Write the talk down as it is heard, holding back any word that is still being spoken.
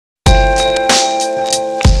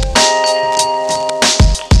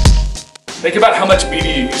Think about how much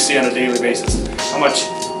media you see on a daily basis. How much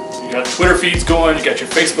you got Twitter feeds going, you got your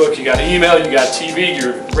Facebook, you got email, you got TV,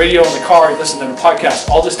 your radio in the car, you listen to a podcast,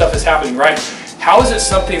 all this stuff is happening, right? How is it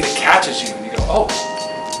something that catches you and you go, oh,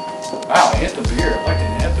 wow, Anthem beer, I'd like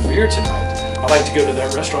to Anthem beer tonight. I'd like to go to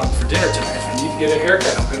that restaurant for dinner tonight. If I need to get a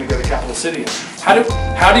haircut, I'm going to go to Capital City. How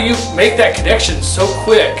do you make that connection so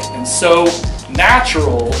quick and so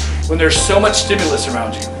natural when there's so much stimulus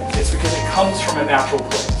around you? It's because it comes from a natural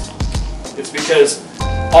place. It's because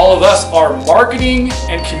all of us are marketing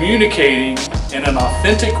and communicating in an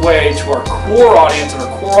authentic way to our core audience and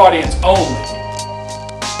our core audience only.